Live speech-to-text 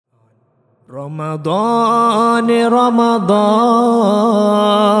رمضان رمضان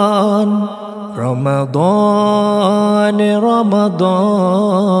رمضان رمضان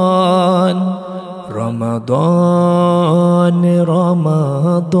رمضان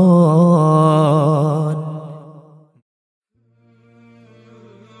رمضان.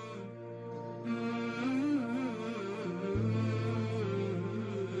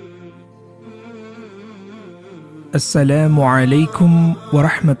 Assalamu alaikum wa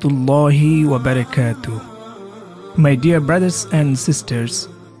rahmatullahi wa barakatuh. My dear brothers and sisters,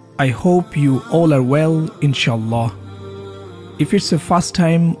 I hope you all are well, inshallah. If it's your first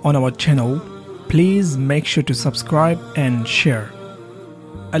time on our channel, please make sure to subscribe and share.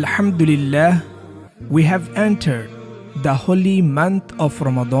 Alhamdulillah, we have entered the holy month of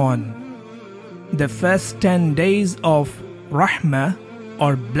Ramadan. The first 10 days of Rahmah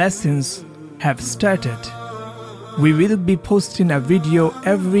or blessings have started. We will be posting a video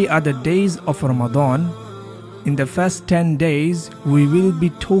every other days of Ramadan. In the first 10 days, we will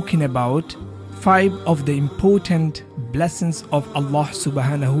be talking about 5 of the important blessings of Allah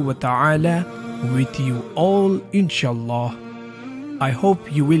subhanahu wa ta'ala with you all, inshallah. I hope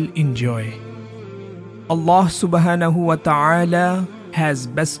you will enjoy. Allah subhanahu wa ta'ala has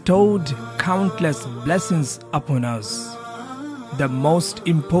bestowed countless blessings upon us. The most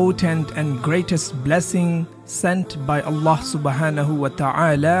important and greatest blessing sent by Allah subhanahu wa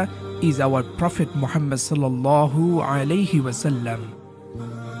ta'ala is our Prophet Muhammad ﷺ.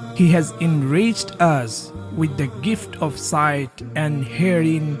 He has enriched us with the gift of sight and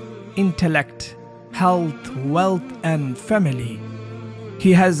hearing, intellect, health, wealth and family.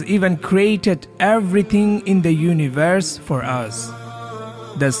 He has even created everything in the universe for us.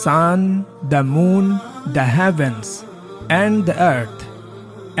 The sun, the moon, the heavens, and the earth,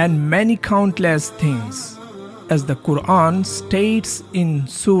 and many countless things, as the Quran states in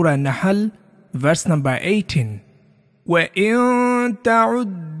Surah Nahl, verse number 18. وَإِن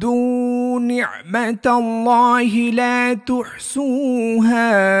تَعُدُّوا نِعْمَةَ اللَّهِ لَا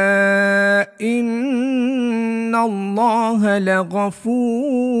تُحْصُوهَا إِنَّ اللَّهَ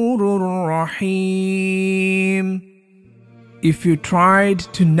لَغَفُورٌ رَحِيمٌ. If you tried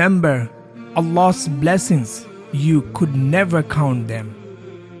to number Allah's blessings, you could never count them.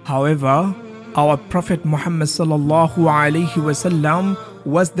 However, our Prophet Muhammad ﷺ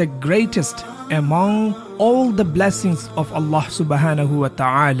was the greatest among all the blessings of Allah subhanahu wa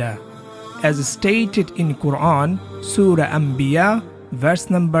ta'ala, as stated in Quran, Surah Anbiya, verse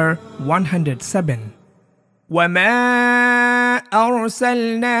number 107. وَمَا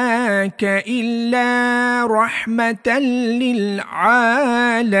أَرْسَلْنَاكَ إِلَّا رَحْمَةً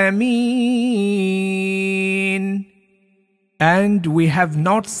لِلْعَالَمِينَ. And we have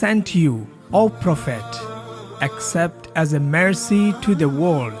not sent you, O Prophet, except as a mercy to the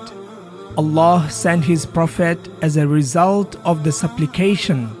world. Allah sent His Prophet as a result of the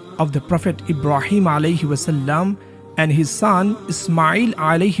supplication of the Prophet Ibrahim alayhi wasallam and his son Ismail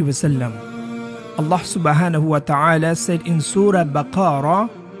alayhi wasallam. Allah subhanahu wa ta'ala said in Surah Baqarah,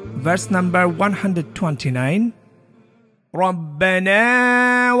 verse number 129, رَبَّنَا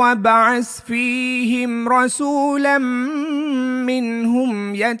وَابْعَثْ فِيهِمْ رَسُولًا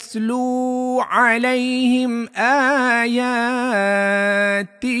مِّنْهُمْ يَتْلُو عَلَيْهِمْ آيَاتِكَ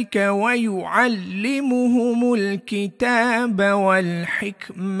وَيُعَلِّمُهُمُ الْكِتَابَ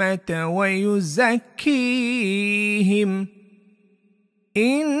وَالْحِكْمَةَ وَيُزَكِّيهِمْ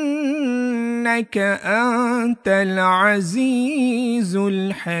إِنَّكَ أَنْتَ الْعَزِيزُ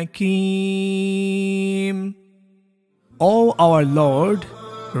الْحَكِيمُ. O our Lord,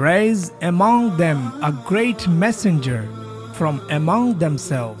 raise among them a great messenger from among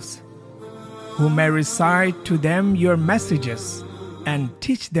themselves, who may recite to them your messages and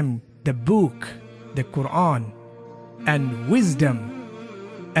teach them the book, the Quran, and wisdom,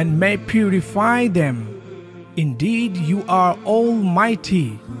 and may purify them. Indeed, you are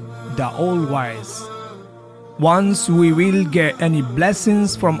Almighty, the All-Wise. Once we will get any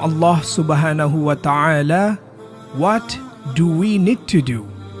blessings from Allah subhanahu wa ta'ala, what do we need to do?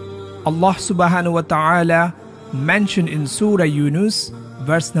 Allah subhanahu wa ta'ala mentioned in Surah Yunus,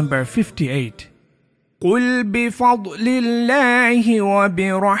 verse number 58. قُلْ بِفَضْلِ اللَّهِ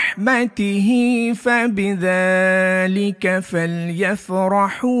وَبِرَحْمَتِهِ فَبِذَلِكَ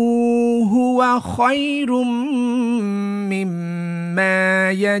فَلْيَفْرَحُوا هُوَ خَيْرٌ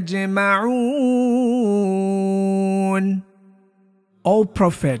مِّمَّا يَجْمَعُونَ. O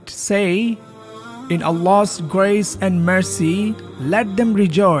Prophet, say, in Allah's grace and mercy, let them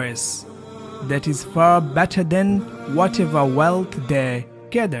rejoice. That is far better than whatever wealth they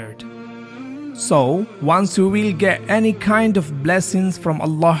gathered. So, once we will get any kind of blessings from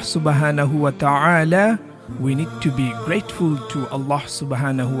Allah subhanahu wa ta'ala, we need to be grateful to Allah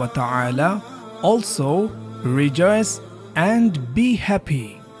subhanahu wa ta'ala. Also, rejoice and be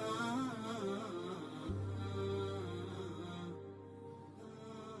happy.